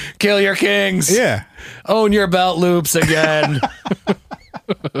 Kill your kings. Yeah. Own your belt loops again.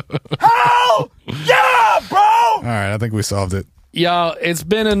 Hell yeah, bro! All right, I think we solved it. Y'all, it's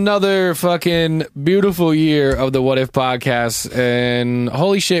been another fucking beautiful year of the What If podcast, and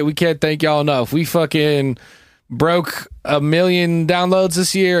holy shit, we can't thank y'all enough. We fucking broke 1 million downloads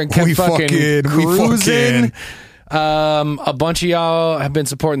this year and kept cruising. A bunch of y'all have been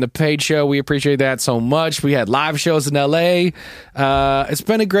supporting the paid show. We appreciate that so much. We had live shows in LA. It's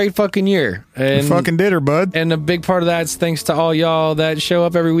been a great fucking year. And we fucking did her, bud. And a big part of that is thanks to all y'all that show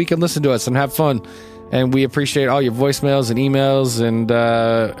up every week and listen to us and have fun. And we appreciate all your voicemails and emails, and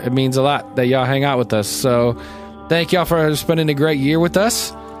it means a lot that y'all hang out with us. So thank y'all for spending a great year with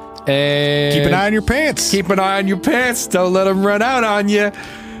us. And keep an eye on your pants. Keep an eye on your pants. Don't let them run out on you.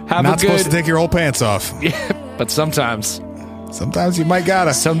 Not supposed to take your whole pants off. Yeah, but sometimes you might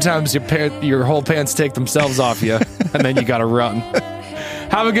gotta. Sometimes your whole pants take themselves off you, and then you gotta run.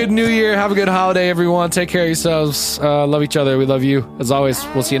 Have a good new year. Have a good holiday, everyone. Take care of yourselves. Love each other. We love you. As always,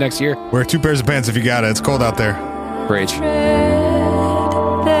 we'll see you next year. Wear 2 pairs of pants if you got it. It's cold out there. Preach.